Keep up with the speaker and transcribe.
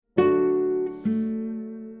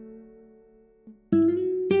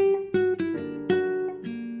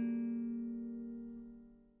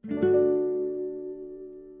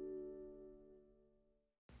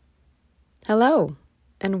Hello,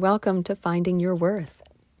 and welcome to Finding Your Worth.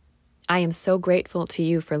 I am so grateful to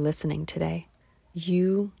you for listening today.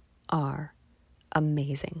 You are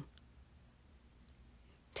amazing.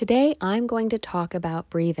 Today, I'm going to talk about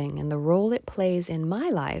breathing and the role it plays in my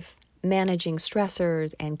life, managing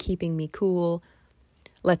stressors and keeping me cool.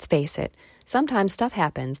 Let's face it, sometimes stuff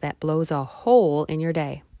happens that blows a hole in your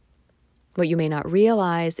day. What you may not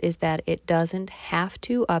realize is that it doesn't have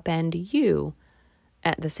to upend you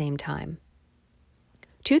at the same time.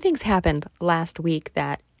 Two things happened last week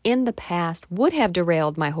that in the past would have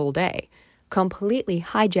derailed my whole day, completely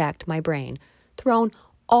hijacked my brain, thrown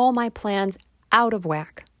all my plans out of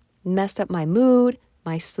whack, messed up my mood,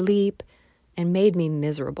 my sleep, and made me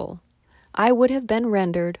miserable. I would have been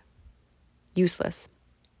rendered useless.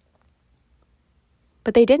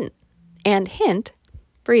 But they didn't. And hint,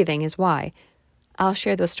 breathing is why. I'll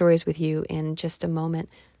share those stories with you in just a moment.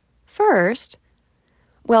 First,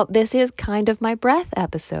 well, this is kind of my breath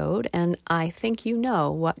episode, and I think you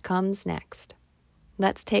know what comes next.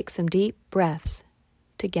 Let's take some deep breaths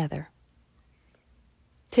together.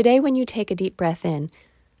 Today, when you take a deep breath in,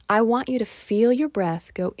 I want you to feel your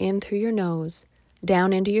breath go in through your nose,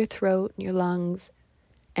 down into your throat, your lungs,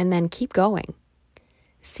 and then keep going.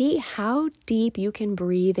 See how deep you can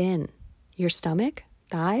breathe in. Your stomach,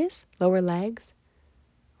 thighs, lower legs.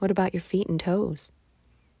 What about your feet and toes?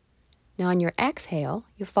 Now on your exhale,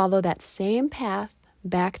 you follow that same path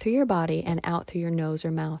back through your body and out through your nose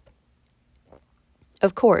or mouth.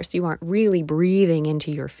 Of course, you aren't really breathing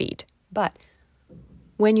into your feet, but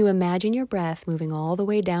when you imagine your breath moving all the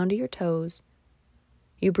way down to your toes,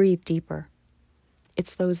 you breathe deeper. It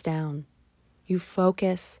slows down. You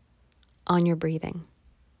focus on your breathing.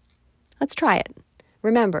 Let's try it.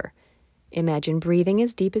 Remember, imagine breathing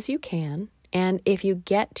as deep as you can. And if you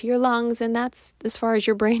get to your lungs and that's as far as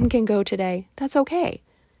your brain can go today, that's okay.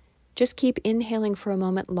 Just keep inhaling for a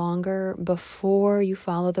moment longer before you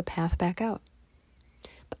follow the path back out.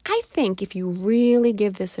 But I think if you really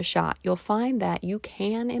give this a shot, you'll find that you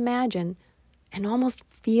can imagine and almost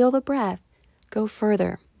feel the breath go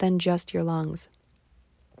further than just your lungs.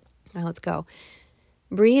 Now let's go.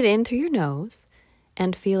 Breathe in through your nose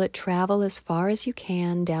and feel it travel as far as you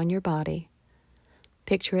can down your body.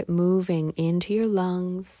 Picture it moving into your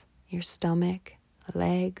lungs, your stomach,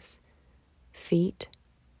 legs, feet.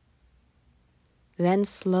 Then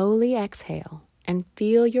slowly exhale and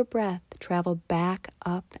feel your breath travel back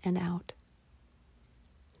up and out.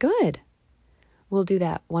 Good. We'll do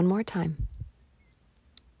that one more time.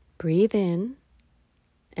 Breathe in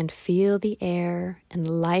and feel the air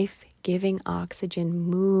and life-giving oxygen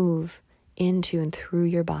move into and through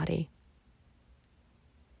your body.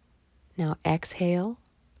 Now exhale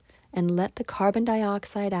and let the carbon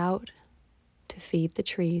dioxide out to feed the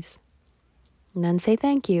trees. And then say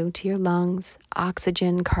thank you to your lungs,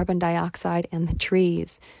 oxygen, carbon dioxide, and the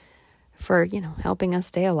trees for, helping us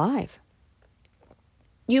stay alive.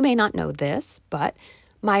 You may not know this, but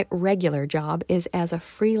my regular job is as a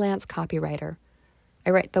freelance copywriter.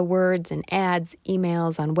 I write the words and ads,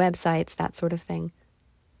 emails on websites, that sort of thing.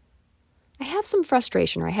 I had some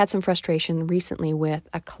frustration recently with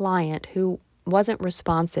a client who wasn't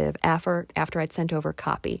responsive after I'd sent over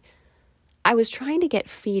copy. I was trying to get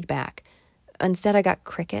feedback. Instead, I got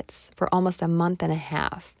crickets for almost a month and a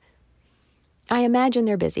half. I imagine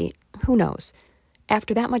they're busy. Who knows?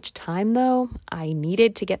 After that much time, though, I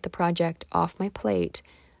needed to get the project off my plate,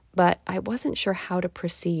 but I wasn't sure how to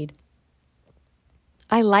proceed.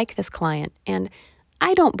 I like this client, and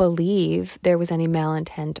I don't believe there was any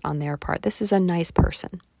malintent on their part. This is a nice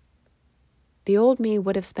person. The old me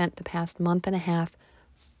would have spent the past month and a half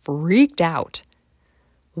freaked out.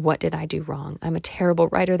 What did I do wrong? I'm a terrible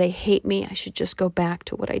writer. They hate me. I should just go back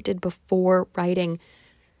to what I did before writing.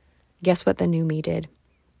 Guess what the new me did?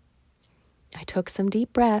 I took some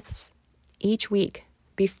deep breaths each week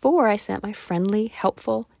before I sent my friendly,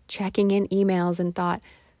 helpful, checking in emails and thought,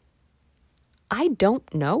 I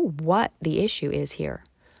don't know what the issue is here,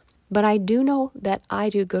 but I do know that I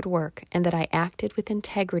do good work and that I acted with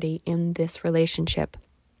integrity in this relationship.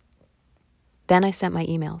 Then I sent my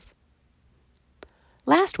emails.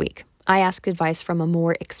 Last week, I asked advice from a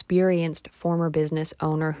more experienced former business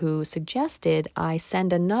owner who suggested I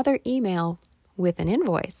send another email with an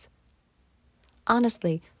invoice.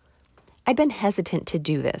 Honestly, I'd been hesitant to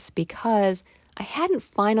do this because I hadn't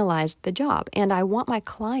finalized the job, and I want my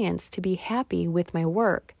clients to be happy with my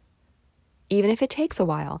work. Even if it takes a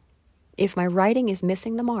while, if my writing is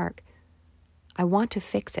missing the mark, I want to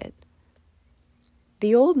fix it.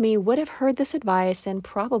 The old me would have heard this advice and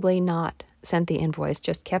probably not sent the invoice,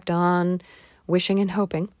 just kept on wishing and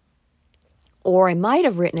hoping. Or I might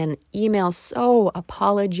have written an email so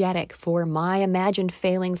apologetic for my imagined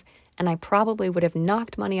failings, and I probably would have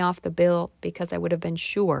knocked money off the bill because I would have been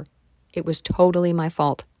sure it was totally my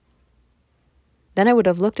fault. Then I would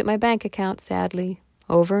have looked at my bank account sadly,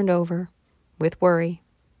 over and over, with worry.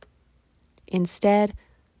 Instead,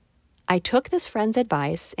 I took this friend's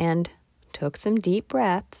advice and took some deep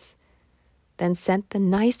breaths, then sent the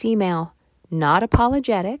nice email, not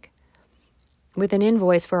apologetic, with an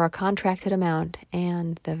invoice for our contracted amount,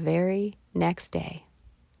 and the very next day,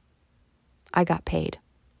 I got paid.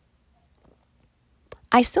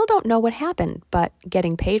 I still don't know what happened, but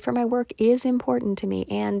getting paid for my work is important to me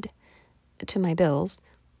and to my bills.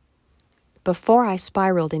 Before I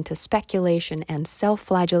spiraled into speculation and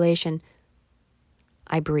self-flagellation,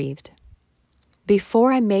 I breathed.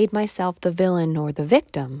 Before I made myself the villain or the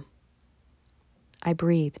victim, I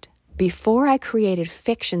breathed. Before I created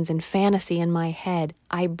fictions and fantasy in my head,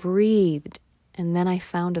 I breathed, and then I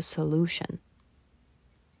found a solution.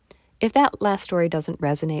 If that last story doesn't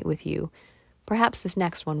resonate with you, perhaps this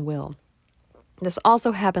next one will. This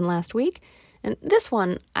also happened last week, and this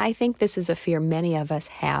one, I think this is a fear many of us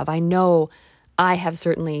have. I know I have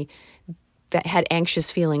certainly had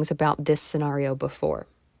anxious feelings about this scenario before.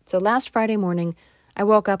 So last Friday morning, I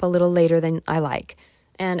woke up a little later than I like,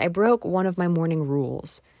 and I broke one of my morning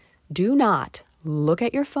rules. Do not look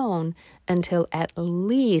at your phone until at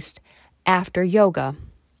least after yoga,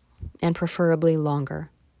 and preferably longer.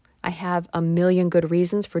 I have a million good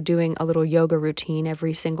reasons for doing a little yoga routine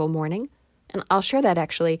every single morning, and I'll share that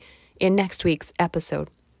actually in next week's episode.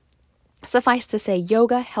 Suffice to say,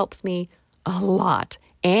 yoga helps me a lot,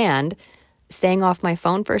 and staying off my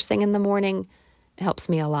phone first thing in the morning helps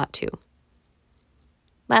me a lot too.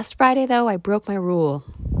 Last Friday, though, I broke my rule.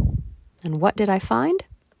 And what did I find?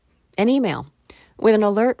 An email with an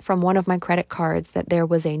alert from one of my credit cards that there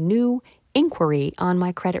was a new inquiry on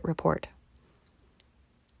my credit report.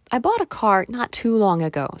 I bought a car not too long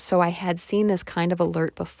ago, so I had seen this kind of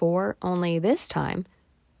alert before, only this time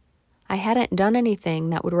I hadn't done anything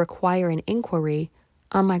that would require an inquiry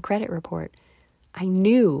on my credit report. I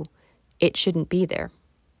knew it shouldn't be there.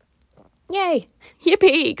 Yay!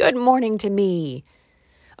 Yippee! Good morning to me.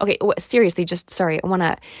 Okay, seriously,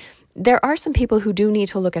 there are some people who do need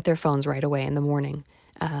to look at their phones right away in the morning.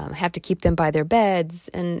 Have to keep them by their beds,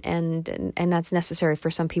 and that's necessary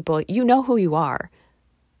for some people. You know who you are.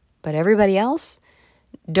 But everybody else,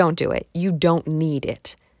 don't do it. You don't need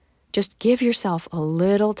it. Just give yourself a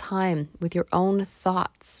little time with your own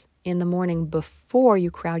thoughts in the morning before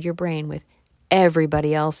you crowd your brain with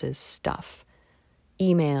everybody else's stuff.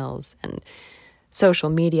 Emails and social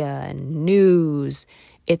media and news.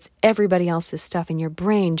 It's everybody else's stuff, and your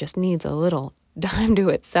brain just needs a little time to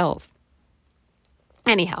itself.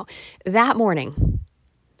 Anyhow, that morning,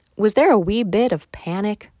 was there a wee bit of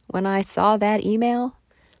panic when I saw that email?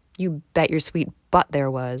 You bet your sweet butt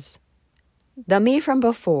there was. The me from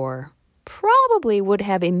before probably would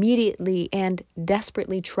have immediately and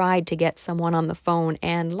desperately tried to get someone on the phone,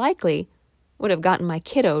 and likely would have gotten my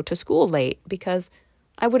kiddo to school late because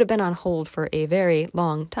I would have been on hold for a very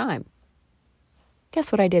long time.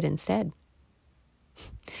 Guess what I did instead?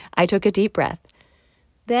 I took a deep breath.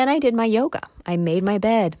 Then I did my yoga. I made my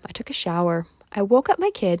bed. I took a shower. I woke up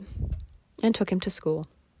my kid and took him to school.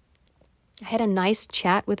 I had a nice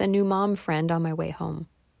chat with a new mom friend on my way home.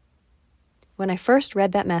 When I first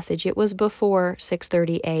read that message, it was before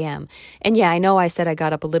 6:30 a.m. And yeah, I know I said I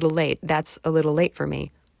got up a little late. That's a little late for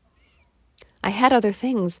me. I had other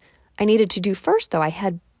things I needed to do first, though. I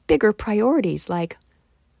had bigger priorities, like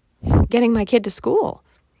getting my kid to school.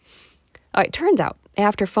 All right, turns out,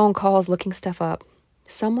 after phone calls, looking stuff up,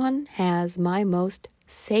 someone has my most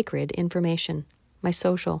sacred information, my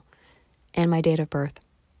social, and my date of birth.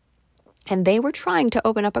 And they were trying to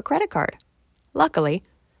open up a credit card. Luckily,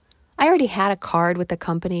 I already had a card with the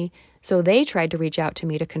company, so they tried to reach out to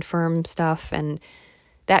me to confirm stuff, and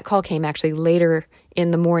that call came actually later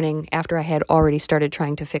in the morning after I had already started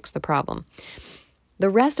trying to fix the problem. The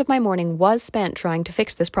rest of my morning was spent trying to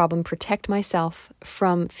fix this problem, protect myself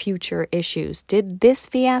from future issues. Did this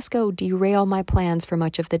fiasco derail my plans for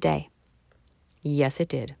much of the day? Yes, it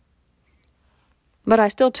did. But I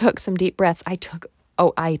still took some deep breaths. I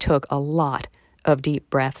took a lot of deep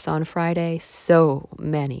breaths on Friday, so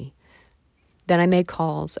many. Then I made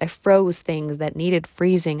calls. I froze things that needed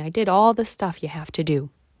freezing. I did all the stuff you have to do.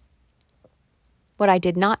 What I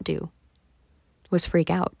did not do was freak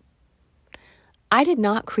out. I did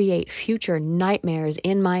not create future nightmares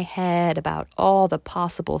in my head about all the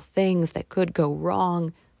possible things that could go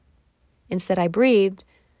wrong. Instead, I breathed,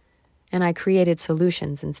 and I created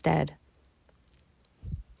solutions instead.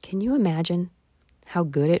 Can you imagine how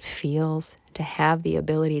good it feels to have the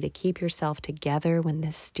ability to keep yourself together when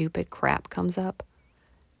this stupid crap comes up?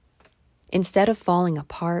 Instead of falling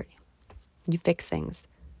apart, you fix things.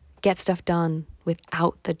 Get stuff done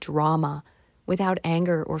without the drama, without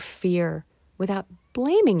anger or fear, without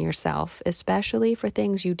blaming yourself, especially for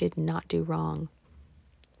things you did not do wrong.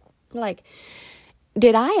 Like,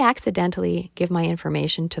 did I accidentally give my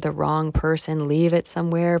information to the wrong person, leave it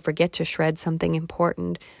somewhere, forget to shred something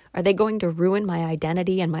important? Are they going to ruin my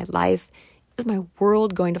identity and my life? Is my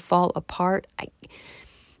world going to fall apart?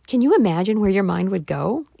 Can you imagine where your mind would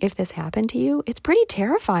go if this happened to you? It's pretty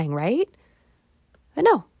terrifying, right? But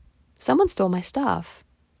no, someone stole my stuff.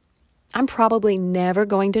 I'm probably never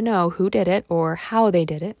going to know who did it or how they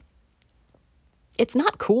did it. It's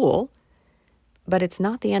not cool, but it's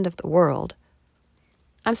not the end of the world.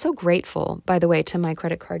 I'm so grateful, by the way, to my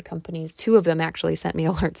credit card companies. 2 of them actually sent me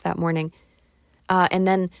alerts that morning and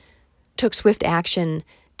then took swift action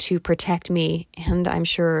to protect me and I'm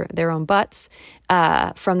sure their own butts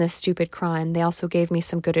from this stupid crime. They also gave me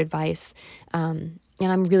some good advice. And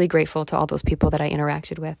I'm really grateful to all those people that I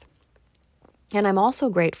interacted with. And I'm also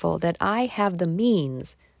grateful that I have the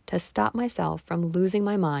means to stop myself from losing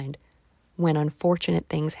my mind when unfortunate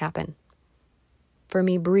things happen. For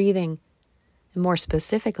me, breathing, and more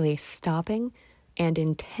specifically, stopping and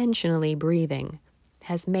intentionally breathing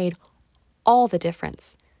has made all the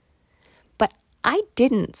difference. But I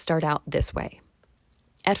didn't start out this way.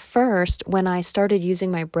 At first, when I started using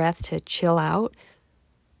my breath to chill out,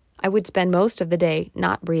 I would spend most of the day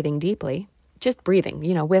not breathing deeply, just breathing,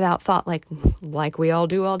 without thought, like we all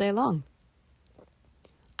do all day long.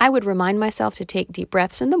 I would remind myself to take deep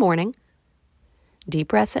breaths in the morning, deep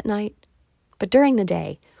breaths at night, but during the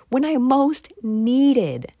day, when I most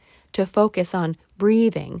needed to focus on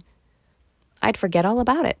breathing, I'd forget all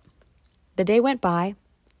about it. The day went by,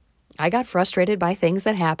 I got frustrated by things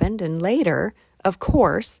that happened, and later, of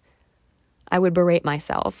course, I would berate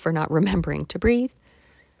myself for not remembering to breathe.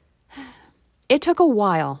 It took a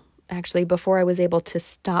while, actually, before I was able to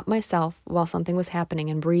stop myself while something was happening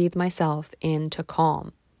and breathe myself into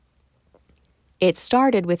calm. It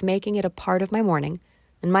started with making it a part of my morning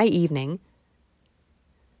and my evening,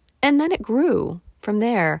 and then it grew from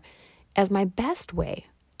there as my best way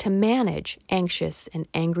to manage anxious and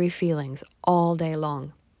angry feelings all day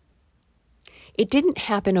long. It didn't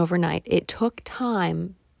happen overnight. It took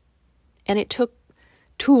time, and it took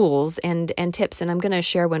tools and tips, and I'm going to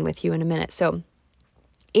share one with you in a minute. So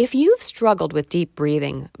if you've struggled with deep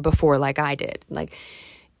breathing before like I did,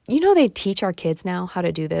 they teach our kids now how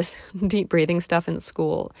to do this deep breathing stuff in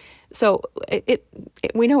school. So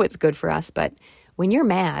we know it's good for us, but when you're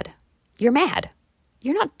mad, you're mad.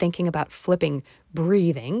 You're not thinking about flipping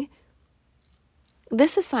breathing.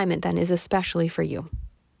 This assignment then is especially for you.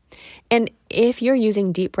 And if you're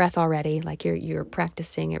using deep breath already, like you're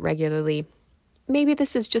practicing it regularly, maybe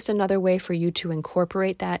this is just another way for you to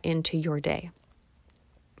incorporate that into your day.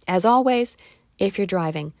 As always, if you're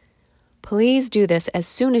driving, please do this as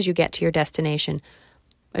soon as you get to your destination.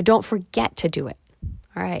 Don't forget to do it.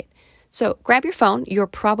 All right. So grab your phone. You're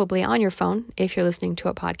probably on your phone if you're listening to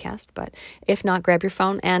a podcast, but if not, grab your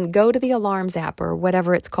phone and go to the Alarms app or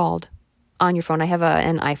whatever it's called on your phone. I have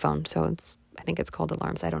an iPhone, so I think it's called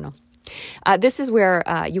Alarms. I don't know. This is where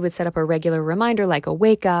you would set up a regular reminder like a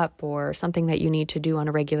wake up or something that you need to do on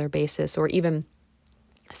a regular basis, or even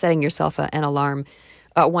setting yourself an alarm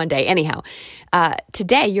one day. Anyhow,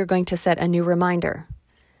 today you're going to set a new reminder.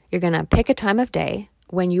 You're going to pick a time of day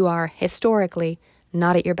when you are historically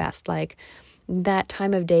not at your best, like that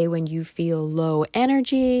time of day when you feel low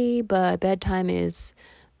energy, but bedtime is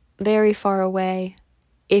very far away.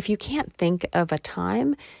 If you can't think of a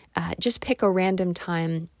time, just pick a random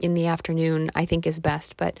time in the afternoon, I think is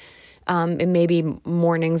best. But and maybe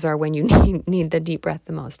mornings are when you need the deep breath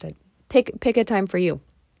the most. Pick a time for you.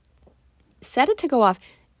 Set it to go off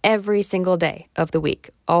every single day of the week,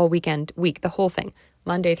 all weekend, the whole thing,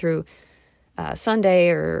 Monday through Sunday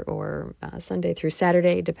or Sunday through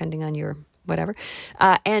Saturday, depending on your whatever.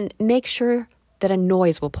 And make sure that a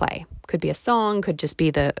noise will play. Could be a song, could just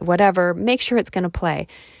be the whatever. Make sure it's going to play.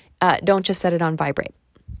 Don't just set it on vibrate.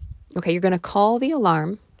 Okay, you're going to call the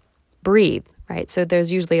alarm, breathe, right? So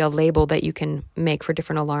there's usually a label that you can make for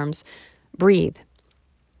different alarms. Breathe.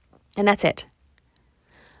 And that's it.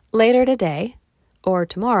 Later today or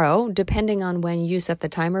tomorrow, depending on when you set the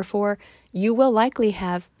timer for, you will likely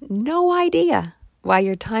have no idea why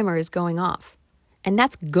your timer is going off. And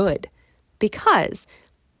that's good because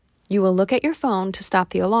you will look at your phone to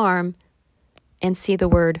stop the alarm and see the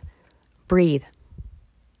word breathe.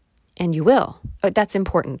 And you will. That's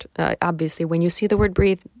important. Obviously, when you see the word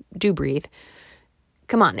breathe, do breathe.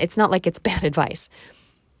 Come on, it's not like it's bad advice.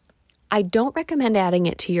 I don't recommend adding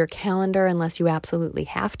it to your calendar unless you absolutely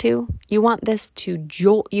have to. You want this to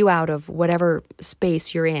jolt you out of whatever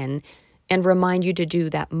space you're in and remind you to do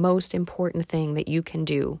that most important thing that you can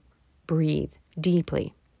do. Breathe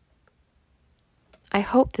deeply. I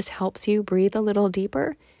hope this helps you breathe a little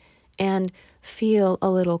deeper and feel a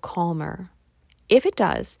little calmer. If it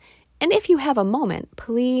does, and if you have a moment,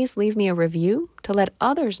 please leave me a review to let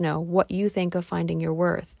others know what you think of finding your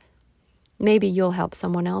worth. Maybe you'll help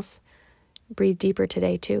someone else breathe deeper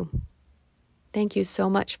today too. Thank you so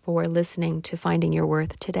much for listening to Finding Your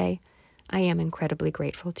Worth today. I am incredibly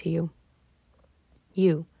grateful to you.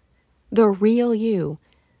 You, the real you,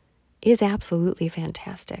 is absolutely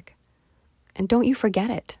fantastic. And don't you forget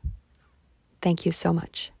it. Thank you so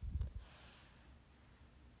much.